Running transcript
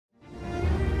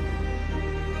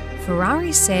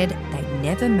Ferrari said they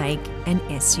never make an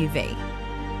SUV.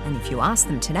 And if you ask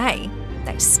them today,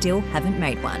 they still haven't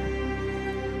made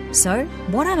one. So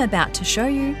what I'm about to show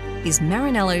you is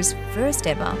Maranello's first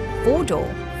ever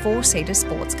four-door, four-seater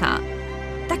sports car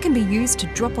that can be used to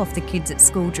drop off the kids at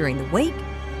school during the week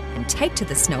and take to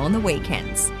the snow on the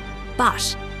weekends.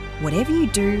 But whatever you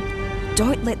do,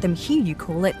 don't let them hear you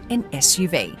call it an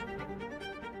SUV.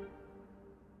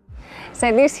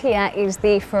 So this here is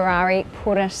the Ferrari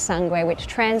Purosangue, which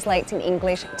translates in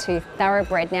English to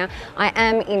thoroughbred. Now, I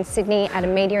am in Sydney at a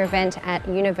media event at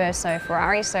Universo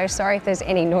Ferrari, so sorry if there's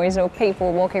any noise or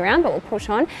people walking around, but we'll push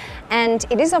on. And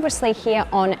it is obviously here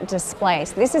on display.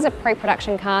 So this is a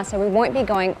pre-production car, so we won't be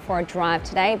going for a drive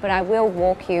today, but I will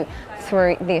walk you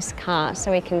through this car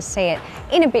so we can see it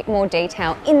in a bit more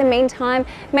detail. In the meantime,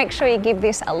 make sure you give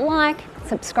this a like,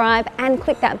 subscribe and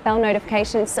click that bell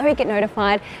notification so you get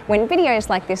notified when videos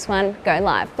like this one go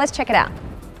live. Let's check it out.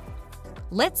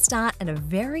 Let's start at a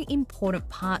very important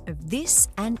part of this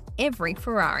and every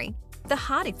Ferrari, the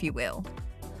heart if you will.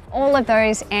 All of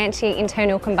those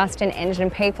anti-internal combustion engine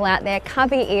people out there,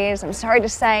 cover your ears, I'm sorry to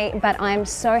say, but I'm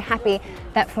so happy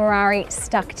that Ferrari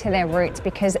stuck to their roots,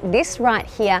 because this right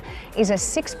here is a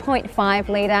 6.5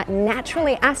 litre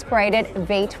naturally aspirated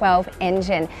V12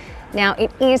 engine. Now,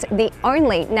 it is the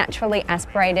only naturally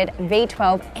aspirated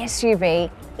V12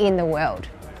 SUV in the world.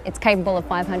 It's capable of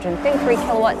 533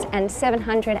 kilowatts and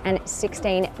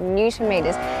 716 Newton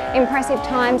meters. Impressive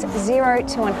times, 0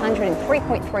 to 100 in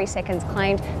 3.3 seconds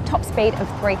claimed, top speed of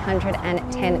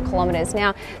 310 kilometers.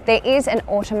 Now, there is an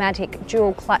automatic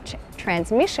dual clutch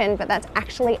transmission, but that's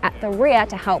actually at the rear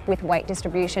to help with weight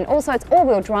distribution. Also, it's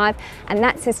all-wheel drive, and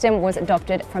that system was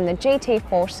adopted from the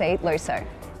GT4C Lusso.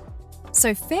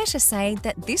 So fair to say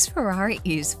that this Ferrari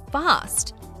is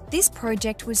fast. This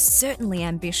project was certainly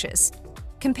ambitious.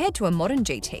 Compared to a modern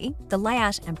GT, the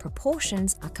layout and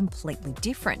proportions are completely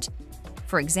different.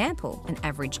 For example, an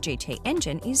average GT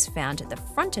engine is found at the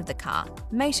front of the car,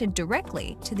 mated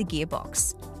directly to the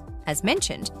gearbox. As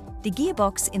mentioned, the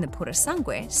gearbox in the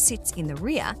Purosangue sits in the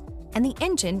rear and the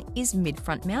engine is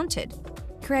mid-front mounted,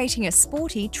 creating a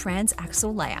sporty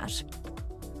transaxle layout.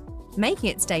 Making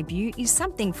its debut is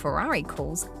something Ferrari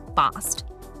calls FAST,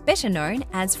 better known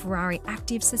as Ferrari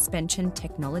Active Suspension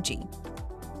Technology.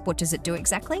 What does it do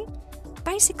exactly?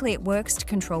 Basically, it works to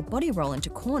control body roll into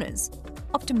corners,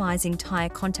 optimizing tyre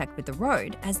contact with the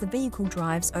road as the vehicle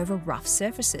drives over rough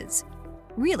surfaces.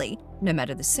 Really, no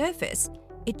matter the surface,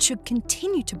 it should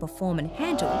continue to perform and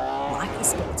handle like a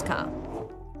sports car.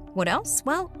 What else?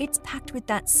 Well, it's packed with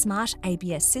that smart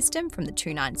ABS system from the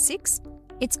 296,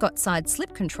 it's got side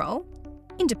slip control,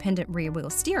 independent rear wheel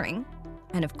steering,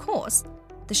 and of course,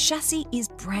 the chassis is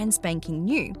brand spanking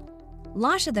new,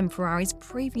 lighter than Ferrari's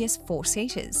previous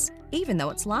four-seaters, even though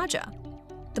it's larger.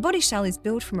 The body shell is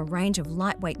built from a range of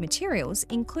lightweight materials,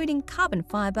 including carbon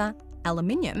fibre,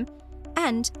 aluminium,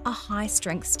 and a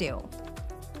high-strength steel.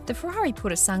 The Ferrari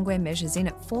Purosangue measures in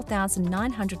at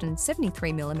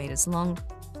 4,973mm long,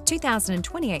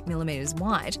 2,028mm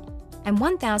wide, and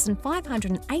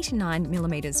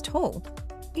 1,589mm tall.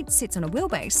 It sits on a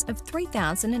wheelbase of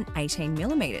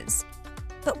 3,018mm.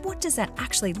 But what does that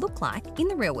actually look like in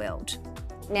the real world?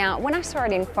 Now, when I saw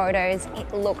it in photos,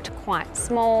 it looked quite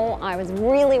small. I was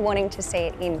really wanting to see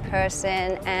it in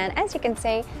person, and as you can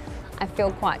see, I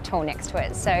feel quite tall next to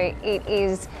it, so it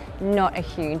is not a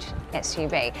huge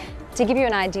SUV. To give you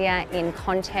an idea in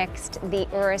context, the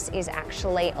Urus is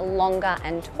actually longer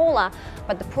and taller,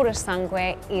 but the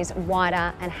Purosangue is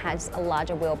wider and has a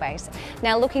larger wheelbase.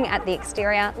 Now, looking at the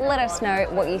exterior, let us know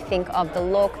what you think of the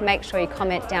look. Make sure you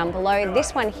comment down below.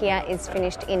 This one here is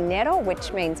finished in Nero,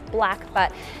 which means black,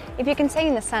 but if you can see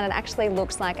in the sun, it actually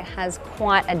looks like it has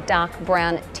quite a dark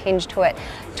brown tinge to it.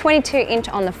 22-inch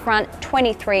on the front,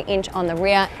 23-inch on the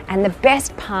rear, and the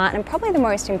best part, and probably the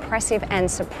most impressive and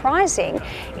surprising,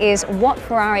 is what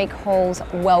Ferrari calls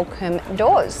welcome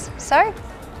doors. So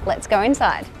let's go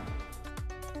inside.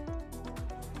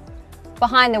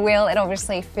 Behind the wheel, it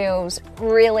obviously feels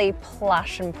really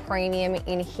plush and premium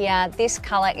in here. This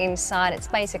color inside, it's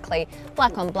basically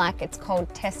black on black. It's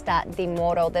called Testa di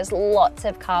Moro. There's lots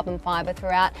of carbon fiber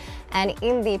throughout. And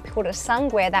in the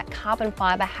Purosangue, that carbon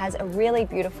fiber has a really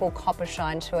beautiful copper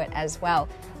shine to it as well.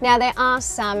 Now, there are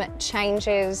some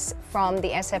changes from the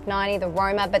SF90, the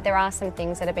Roma, but there are some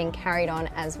things that have been carried on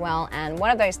as well. And one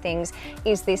of those things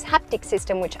is this haptic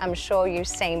system, which I'm sure you've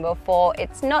seen before.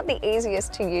 It's not the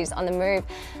easiest to use on the move, move,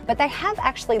 but they have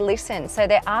actually listened. So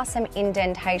there are some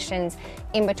indentations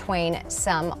in between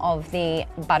some of the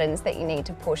buttons that you need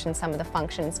to push and some of the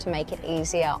functions to make it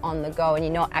easier on the go and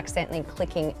you're not accidentally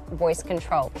clicking voice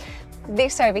control.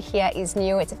 This over here is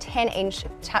new. It's a 10-inch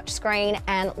touchscreen,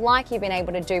 and like you've been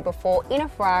able to do before in a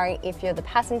Ferrari, if you're the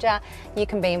passenger, you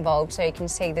can be involved so you can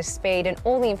see the speed and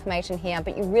all the information here,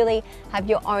 but you really have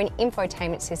your own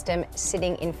infotainment system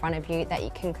sitting in front of you that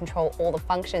you can control all the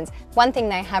functions. One thing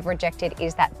they have rejected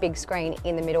is that big screen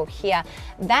in the middle here.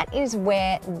 That is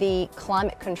where the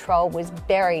climate control was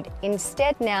buried.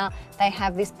 Instead now they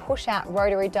have this push-out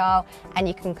rotary dial and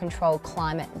you can control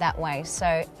climate that way.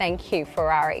 So thank you,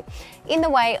 Ferrari. In the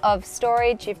way of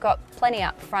storage, you've got plenty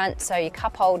up front, so your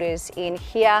cup holders in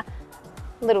here,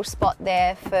 little spot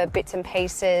there for bits and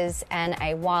pieces, and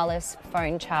a wireless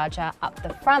phone charger up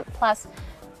the front. Plus,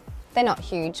 they're not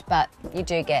huge, but you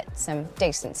do get some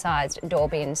decent sized door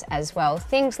bins as well.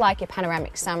 Things like your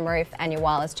panoramic sunroof and your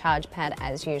wireless charge pad,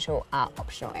 as usual, are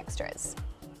optional extras.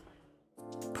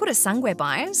 Purosangue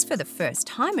buyers, for the first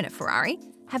time in a Ferrari,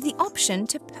 have the option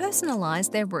to personalise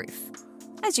their roof.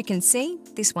 As you can see,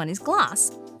 this one is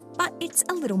glass, but it's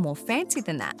a little more fancy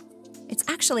than that. It's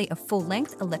actually a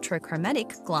full-length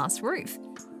electrochromatic glass roof,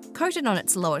 coated on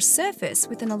its lower surface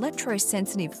with an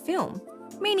electrosensitive film,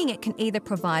 meaning it can either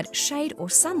provide shade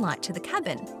or sunlight to the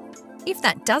cabin. If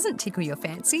that doesn't tickle your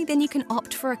fancy, then you can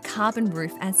opt for a carbon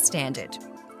roof as standard.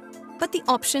 But the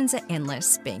options are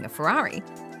endless being a Ferrari,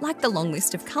 like the long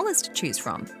list of colours to choose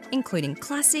from, including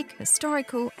classic,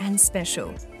 historical and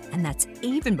special. And that's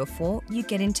even before you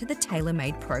get into the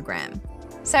tailor-made program.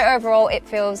 So overall, it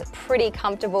feels pretty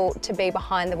comfortable to be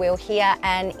behind the wheel here.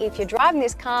 And if you're driving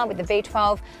this car with the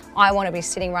V12, I want to be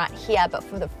sitting right here. But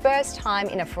for the first time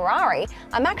in a Ferrari,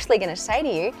 I'm actually going to say to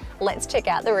you, let's check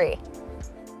out the rear.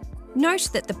 Note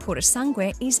that the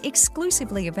Purosangue is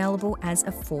exclusively available as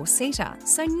a 4-seater,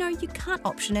 so no, you can't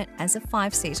option it as a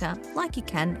 5-seater like you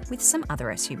can with some other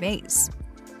SUVs.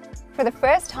 For the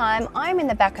first time, I'm in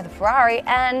the back of the Ferrari,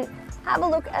 and have a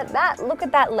look at that. Look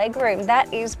at that legroom.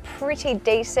 That is pretty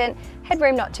decent.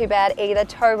 Headroom not too bad either.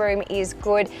 Toe room is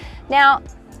good. Now,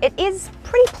 it is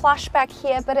pretty plush back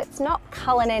here, but it's not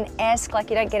Cullinan-esque. Like,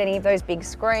 you don't get any of those big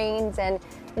screens, and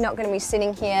you're not going to be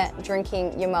sitting here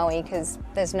drinking your moe because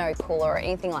there's no cooler or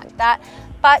anything like that.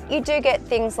 But you do get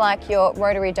things like your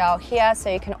rotary dial here, so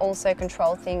you can also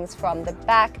control things from the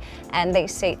back, and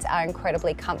these seats are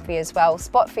incredibly comfy as well.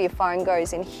 Spot for your phone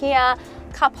goes in here,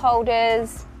 cup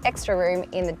holders, extra room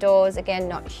in the doors, again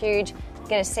not huge.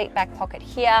 Get a seat back pocket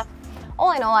here.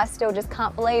 All in all, I still just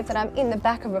can't believe that I'm in the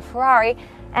back of a Ferrari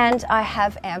and I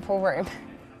have ample room.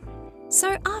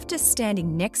 So after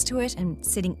standing next to it and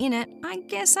sitting in it, I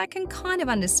guess I can kind of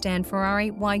understand,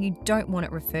 Ferrari, why you don't want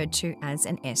it referred to as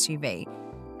an SUV.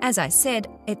 As I said,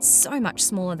 it's so much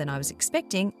smaller than I was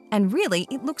expecting, and really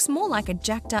it looks more like a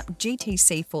jacked up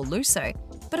GTC 4 Lusso,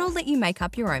 but I'll let you make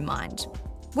up your own mind.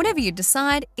 Whatever you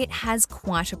decide, it has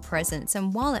quite a presence,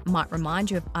 and while it might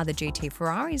remind you of other GT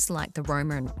Ferraris like the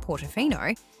Roma and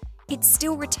Portofino, it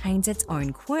still retains its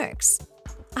own quirks.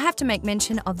 I have to make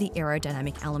mention of the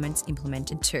aerodynamic elements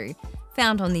implemented too,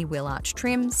 found on the wheel arch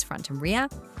trims, front and rear,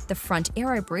 the front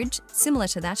aero bridge, similar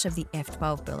to that of the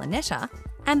F12 Berlinetta,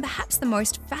 and perhaps the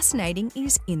most fascinating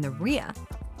is in the rear.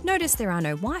 Notice there are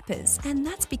no wipers, and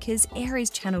that's because air is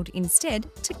channeled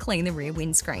instead to clean the rear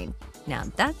windscreen. Now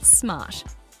that's smart.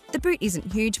 The boot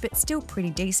isn't huge, but still pretty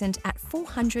decent at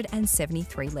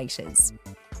 473 litres.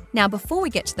 Now before we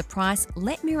get to the price,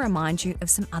 let me remind you of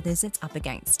some others it's up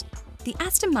against. The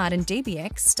Aston Martin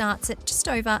DBX starts at just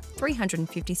over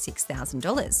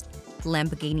 $356,000. The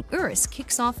Lamborghini Urus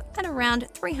kicks off at around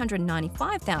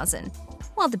 $395,000,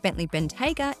 while the Bentley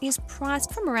Bentayga is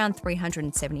priced from around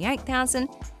 $378,000,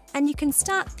 and you can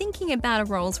start thinking about a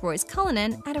Rolls-Royce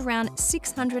Cullinan at around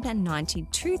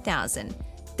 $692,000.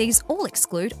 These all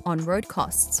exclude on-road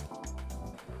costs.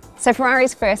 So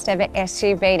Ferrari's first ever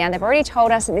SUV. Now they've already told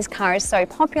us that this car is so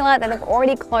popular that they've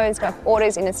already closed off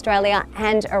orders in Australia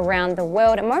and around the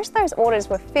world. And most of those orders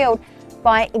were filled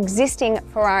by existing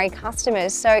Ferrari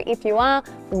customers. So if you are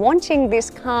wanting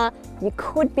this car, you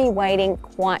could be waiting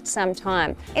quite some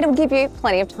time. It'll give you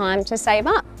plenty of time to save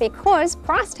up because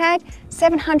price tag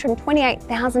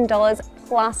 $728,000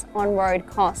 plus on-road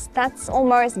costs. That's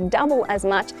almost double as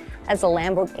much as a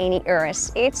Lamborghini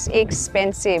Urus. It's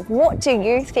expensive. What do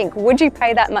you think? Would you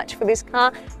pay that much for this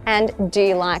car? And do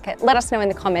you like it? Let us know in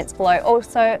the comments below.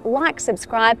 Also, like,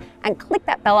 subscribe, and click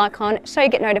that bell icon so you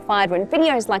get notified when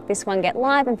videos like this one get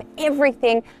live. And for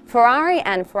everything Ferrari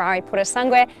and Ferrari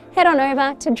Purosangue, head on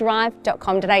over to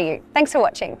drive.com.au. Thanks for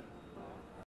watching.